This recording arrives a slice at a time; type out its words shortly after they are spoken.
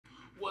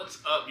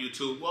What's up,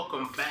 YouTube?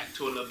 Welcome back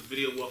to another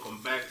video. Welcome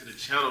back to the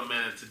channel,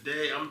 man.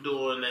 Today I'm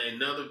doing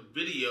another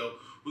video.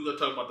 We're gonna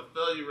talk about the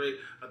failure rate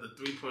of the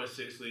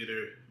 3.6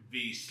 liter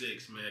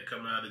V6, man,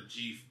 coming out of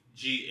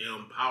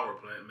GM power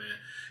plant, man.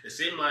 It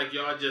seemed like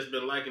y'all just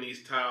been liking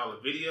these style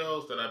of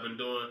videos that I've been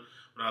doing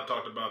when I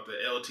talked about the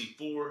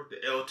LT4,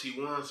 the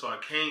LT1, so I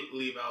can't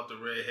leave out the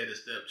red-headed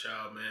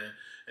stepchild, man,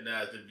 and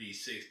that's the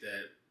V6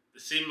 that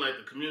it seemed like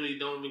the community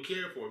don't even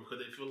care for because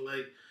they feel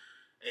like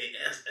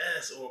a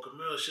SS or a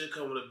Camaro should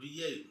come with a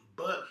V8,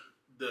 but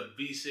the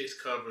V6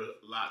 covers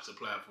lots of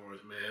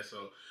platforms, man.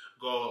 So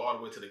go all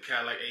the way to the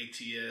Cadillac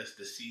ATS,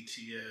 the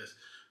CTS,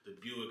 the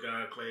Buick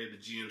Enclave, the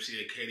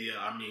GMC Acadia.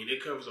 I mean,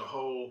 it covers a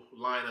whole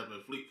lineup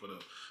and fleet for them.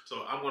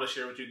 So I'm going to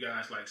share with you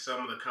guys like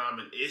some of the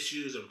common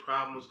issues and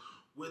problems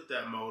with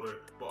that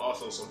motor, but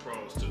also some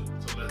pros too.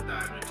 So let's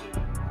dive into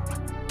it.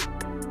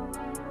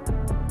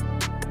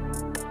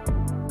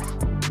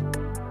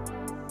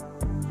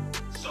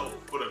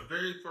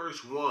 Very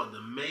first one,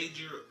 the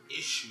major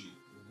issue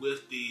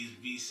with these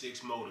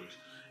V6 motors,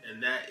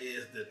 and that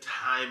is the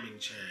timing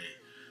chain.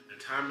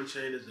 The timing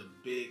chain is a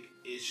big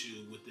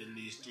issue within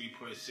these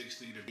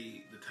 3.6 liter.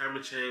 The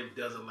timing chain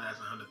doesn't last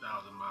 100,000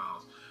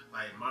 miles.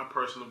 Like my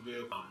personal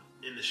vehicle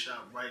in the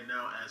shop right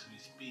now as we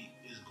speak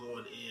is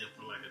going in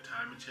for like a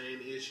timing chain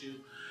issue,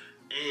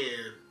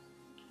 and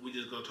we're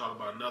just gonna talk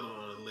about another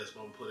one on the list,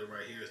 but I'm gonna put it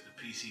right here. It's the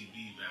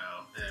PCV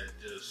valve that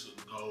just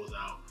goes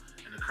out,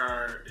 and the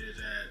car is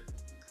at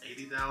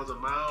 80,000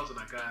 miles, and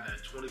I got it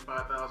at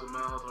 25,000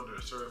 miles under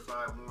a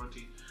certified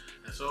warranty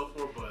and so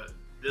forth. But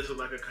this is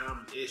like a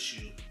common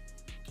issue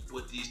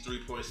with these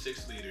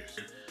 3.6 liters.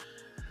 And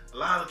a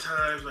lot of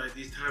times, like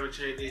these timing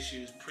chain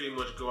issues pretty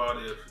much go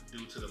out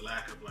due to the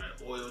lack of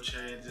like oil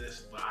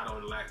changes, but I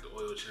don't lack the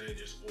oil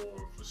changes,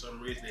 or for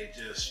some reason they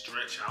just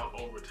stretch out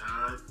over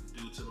time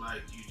due to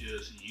like you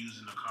just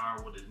using the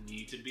car what it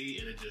need to be,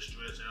 and it just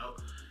stretch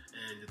out.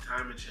 And the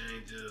timing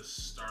chain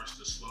just starts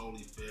to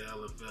slowly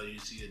fail and fail. You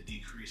see a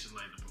decrease in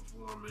like the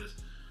performance,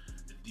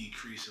 a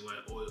decrease in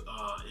like oil,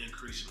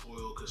 increase in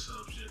oil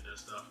consumption and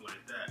stuff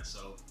like that.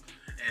 So,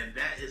 and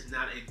that is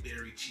not a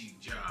very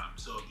cheap job.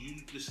 So if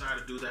you decide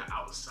to do that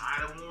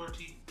outside of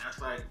warranty, that's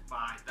like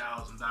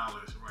 $5,000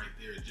 right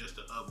there just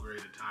to upgrade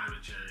the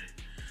timing chain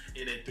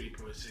in a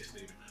 3.6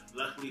 liter.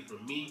 Luckily for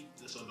me,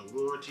 it's under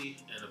warranty,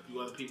 and a few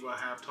other people I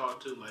have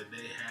talked to, like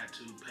they had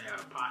to pay out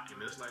of pocket.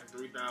 And it's like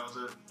 $3,000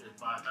 and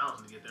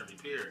 $5,000 to get that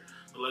repaired.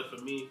 But like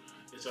for me,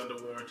 it's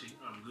under warranty.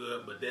 I'm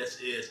good, but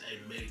this is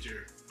a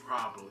major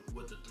problem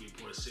with the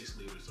 3.6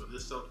 liter. So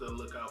this is something to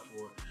look out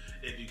for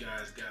if you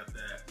guys got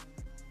that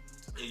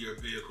in your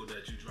vehicle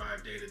that you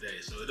drive day to day.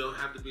 So it don't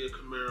have to be a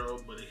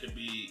Camaro, but it can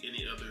be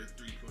any other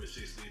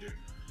 3.6 liter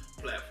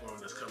platform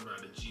that's coming out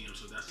of GM.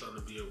 So that's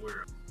something to be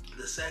aware of.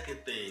 The second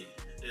thing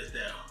is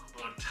that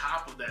on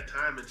top of that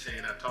timing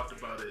chain, I talked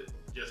about it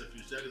just a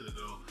few seconds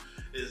ago,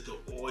 is the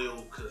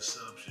oil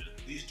consumption.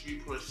 These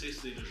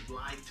 3.6 liters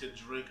like to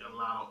drink a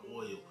lot of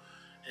oil.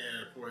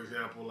 And for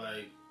example,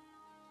 like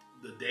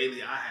the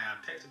daily I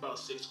have takes about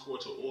 6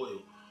 quarts of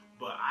oil,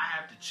 but I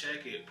have to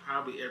check it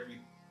probably every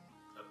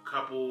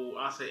couple,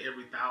 I'll say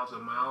every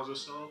 1,000 miles or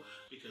so,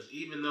 because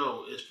even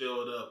though it's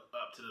filled up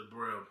to the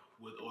brim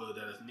with oil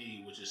that is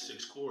needed, which is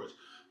 6 quarts,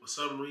 for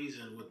some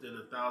reason within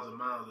 1,000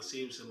 miles it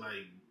seems to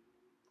like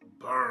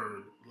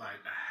burn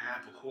like a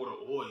half a quart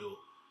of oil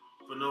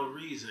for no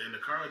reason, and the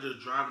car is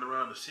just driving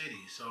around the city.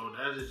 So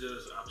that is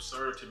just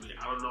absurd to me.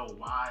 I don't know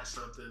why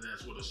something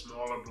that's with a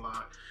smaller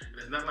block, and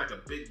it's not like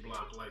a big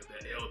block like the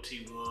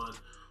LT1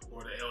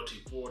 or the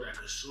LT4 that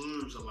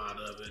consumes a lot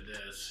of it,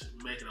 that's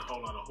making a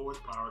whole lot of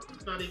horsepower.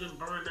 It's not even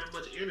burning that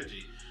much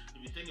energy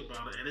if you think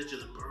about it, and it's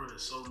just burning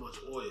so much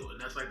oil. And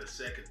that's like the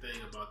second thing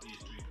about these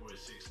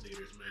 3.6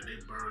 liters, man.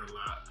 They burn a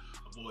lot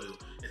of oil.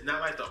 It's not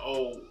like the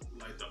old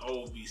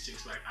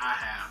V6 like I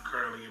have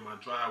currently in my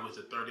driveway. It's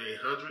a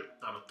 3800.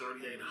 Now the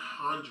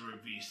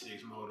 3800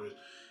 V6 motors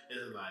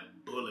is like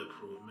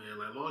bulletproof, man.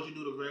 Like as long as you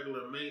do the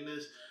regular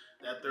maintenance,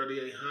 that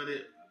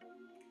 3800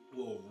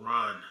 will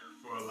run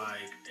for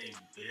like a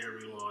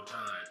very long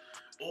time.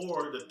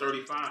 Or the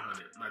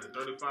 3500, like the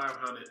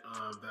 3500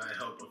 that I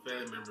helped a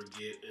family member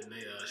get in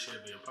their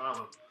Chevy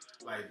Impala,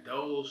 like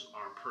those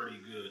are pretty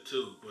good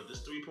too. But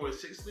this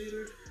 3.6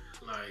 liter,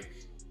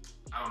 like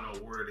I don't know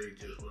where they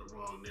just went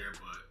wrong there,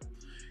 but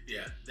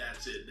yeah,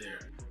 that's it there.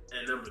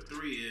 And number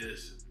 3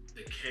 is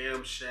the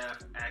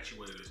camshaft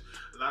actuators.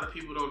 A lot of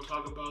people don't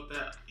talk about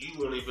that. You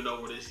won't even know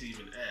where this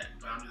even at,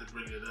 but I'm just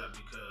bringing it up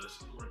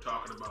because we're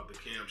talking about the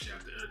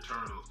camshaft, the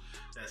internals,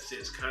 that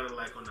sits kind of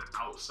like on the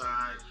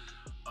outside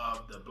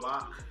of the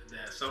block,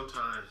 that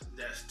sometimes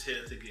that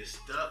tends to get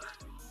stuck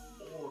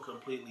or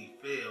completely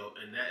fail,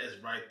 and that is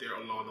right there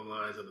along the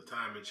lines of the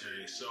timing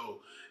chain. So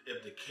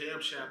if the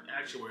camshaft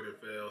actuator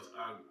fails,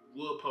 I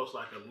will post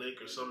like a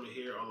link or something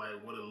here or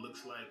like what it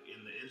looks like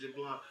in the engine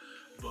block.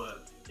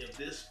 But if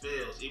this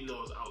fails, even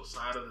though it's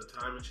outside of the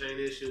timing chain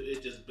issue,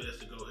 it's just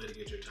best to go ahead and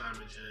get your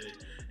timing chain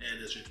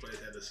and just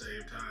replace at the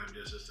same time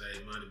just to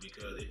save money,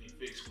 because if you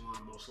fix one,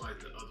 most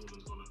likely the other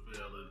one's going to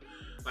fail. And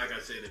like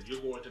I said, if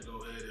you're going to go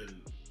ahead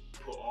and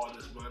put all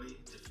this money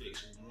to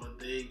fix one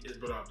thing. It's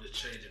better off just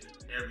changing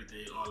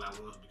everything all at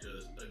once,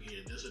 because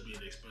again, this would be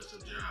an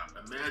expensive job.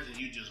 Imagine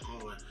you just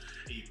going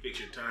and you fix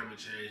your timing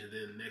change, and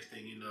then the next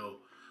thing you know,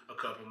 a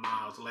couple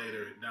miles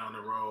later down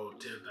the road,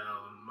 10,000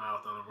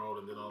 miles down the road,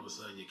 and then all of a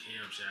sudden your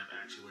camshaft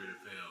actuator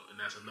failed, and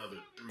that's another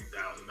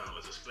 $3,000,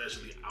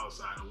 especially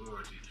outside of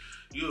warranty.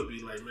 You'll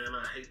be like, man,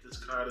 I hate this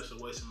car, this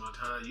is a waste of my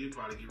time. You'd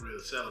probably get rid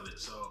of selling it.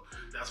 So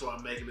that's why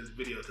I'm making this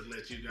video, to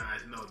let you guys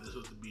know this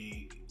was to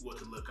be what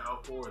to look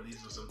out for, and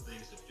these are some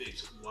things to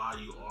fix while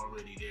you're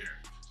already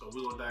there. So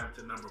we're gonna dive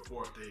into number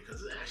 4 thing,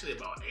 because it's actually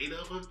about 8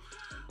 of them,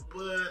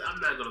 but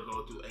I'm not gonna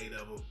go through 8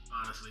 of them,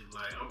 honestly.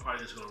 Like, I'm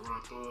probably just gonna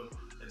run through them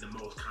and the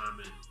most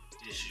common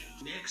issues.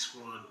 Next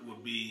one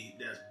would be,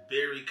 that's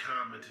very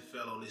common to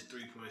fail on these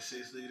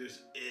 3.6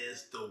 liters,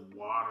 is the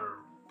water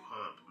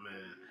pump,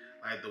 man.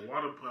 Like, the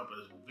water pump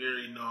is a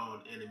very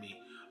known enemy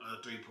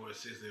of the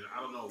 3.6 liter.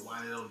 I don't know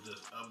why they don't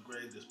just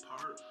upgrade this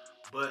part,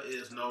 but it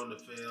is known to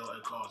fail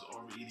and cause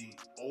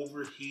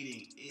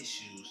overheating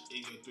issues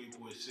in your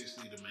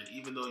 3.6 liter, man.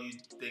 Even though you're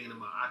thinking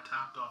about, I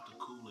topped off the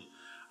coolant,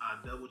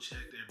 I double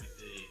checked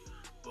everything,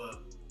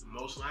 but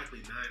most likely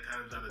 9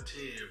 times out of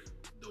 10,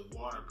 the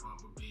water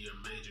pump would be a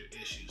major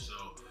issue. So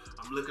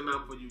I'm looking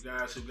out for you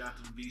guys who got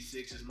the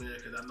V6s, man,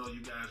 because I know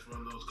you guys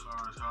run those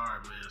cars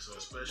hard, man. So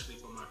especially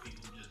for my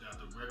people who just got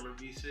the regular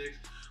V6,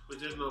 but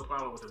there's no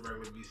problem with the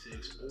regular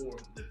V6 or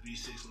the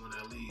V6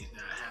 LEs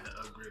that had the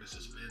upgraded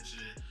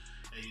suspension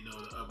and, you know,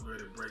 the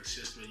upgraded brake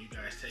system, and you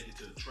guys take it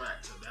to the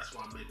track. So that's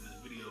why I'm making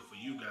this video for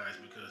you guys,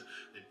 because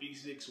the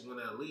V6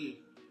 LE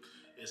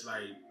is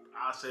like,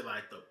 I'll say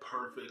like the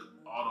perfect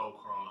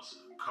autocross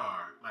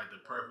car, like the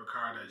perfect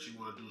car that you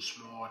want to do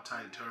small,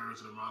 tight turns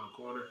and around the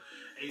corner,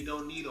 and you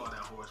don't need all that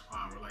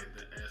horsepower like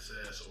the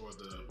SS or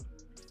the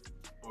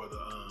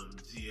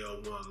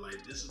ZL1.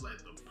 Like, this is like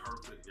the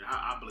perfect,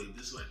 I believe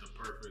this is like the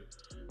perfect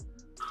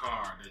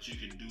car that you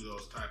can do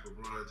those type of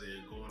runs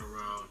in, going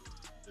around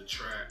the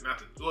track,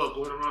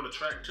 going around the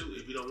track too,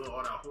 if you don't want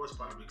all that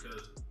horsepower,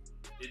 because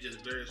it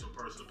just varies from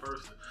person to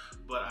person.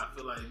 But I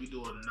feel like if you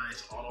do a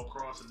nice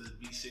autocross, and this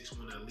V6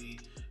 LE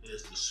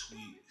is the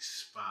sweet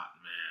spot,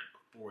 man,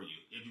 for you.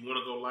 If you want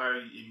to go lighter,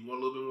 if you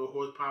want a little bit more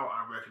horsepower,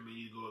 I recommend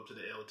you go up to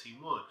the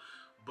LT1.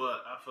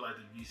 But I feel like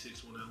the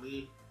V6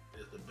 LE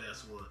is the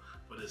best one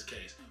for this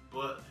case.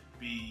 But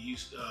be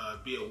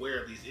aware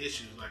of these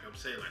issues, like I'm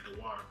saying, like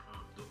the water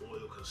pump, the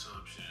oil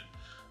consumption,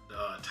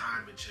 the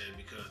timing chain,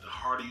 because the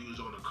harder you use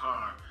on the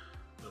car,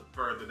 the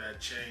further that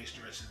chain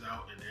stretches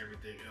out and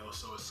everything else.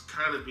 So it's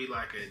kind of be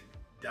like a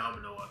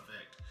domino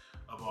effect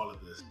of all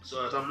of this.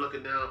 So as I'm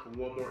looking down for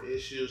one more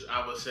issues,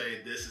 I would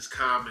say this is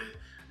common,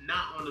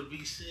 not on the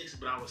V6,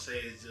 but I would say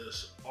it's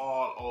just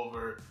all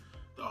over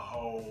the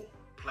whole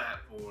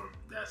platform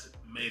that's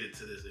made it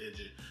to this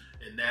engine,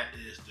 and that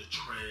is the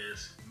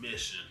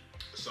transmission.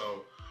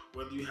 So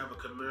whether you have a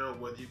Camaro,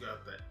 whether you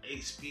got the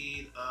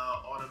 8-speed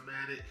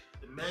automatic,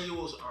 the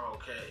manuals are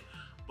okay.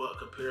 But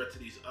compared to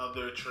these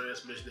other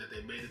transmissions that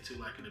they made it to,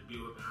 like in the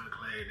Buick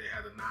Enclave, they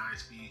have the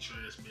 9-speed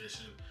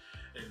transmission.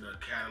 In the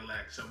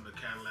Cadillac, some of the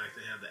Cadillacs,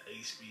 they have the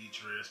 8-speed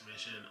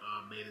transmission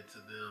made it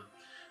to them.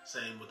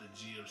 Same with the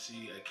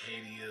GMC,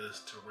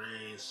 Acadias,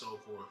 Terrain,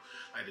 so forth.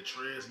 Like, the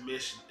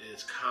transmission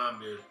is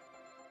common,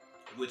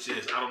 which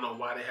is, I don't know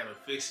why they haven't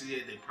fixed it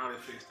yet. They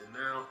probably fixed it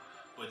now.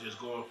 But just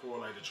going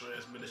forward, like, the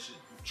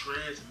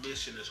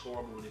transmission is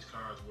horrible in these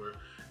cars, where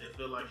it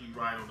feel like you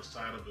ride on the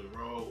side of the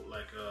road,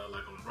 like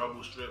on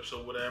rubble strips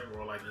or whatever,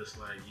 or like it's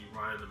like you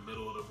ride in the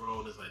middle of the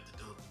road. It's like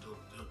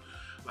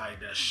like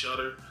that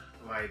shutter,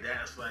 like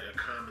that's like a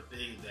common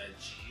thing that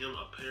GM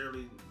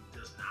apparently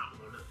does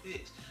not want to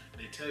fix.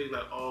 And they tell you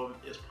like, oh,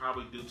 it's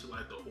probably due to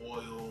like the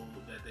oil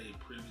that they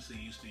previously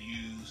used to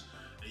use,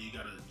 and you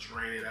gotta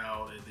drain it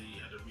out, and then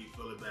you have to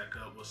refill it back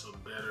up with some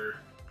better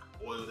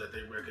oil that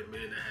they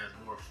recommend that has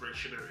more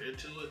frictioner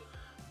into it.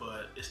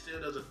 But it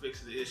still doesn't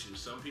fix the issue.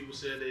 Some people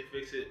said they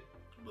fix it,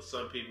 but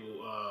some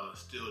people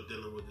still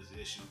dealing with this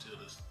issue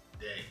to this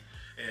day.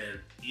 And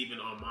even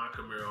on my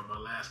Camaro, my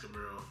last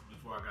Camaro,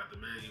 before I got the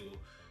manual,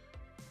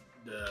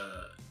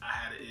 I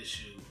had an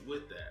issue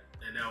with that,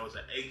 and that was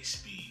an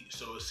 8-speed.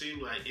 So it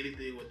seemed like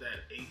anything with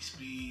that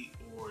 8-speed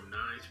or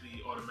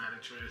 9-speed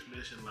automatic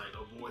transmission, like,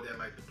 avoid that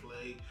like the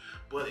plague.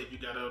 But if you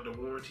got it under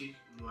warranty,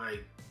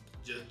 like,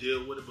 just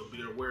deal with it, but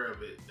be aware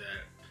of it,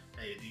 that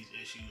hey, these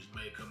issues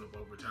may come up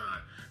over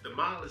time. The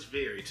mileage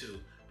vary too,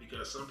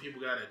 because some people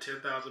got at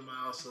 10,000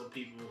 miles, some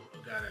people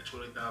got at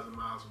 20,000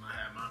 miles. When I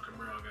had my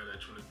Camaro, I got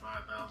at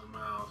 25,000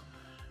 miles,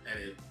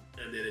 and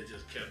then it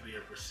just kept being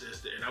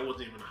persistent, and I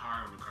wasn't even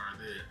hard on the car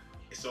then.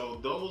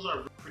 So those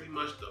are pretty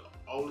much the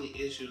only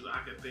issues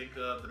I can think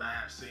of that I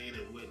have seen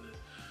and witnessed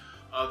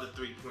of the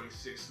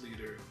 3.6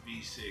 liter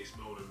V6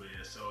 motor,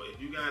 man. So if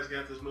you guys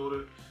got this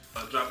motor,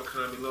 drop a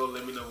comment below.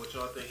 Let me know what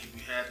y'all think. If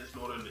you had this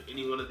motor in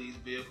any one of these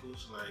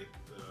vehicles, like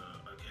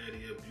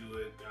Acadia,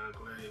 Buick,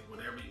 Enclave,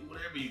 whatever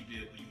vehicle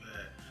you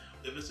had.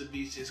 If it's a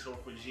V6 coming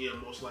from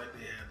GM, most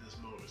likely they have this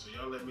motor. So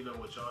y'all let me know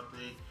what y'all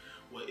think.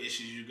 what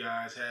issues you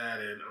guys had,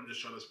 and I'm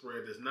just trying to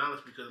spread this knowledge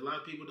because a lot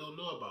of people don't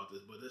know about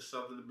this, but it's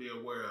something to be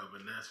aware of,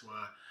 and that's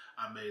why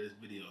I made this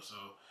video. So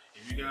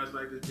if you guys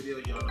like this video,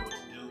 y'all know what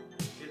to do.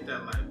 Hit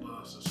that like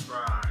button,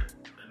 subscribe,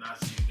 and I'll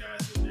see you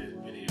guys in the next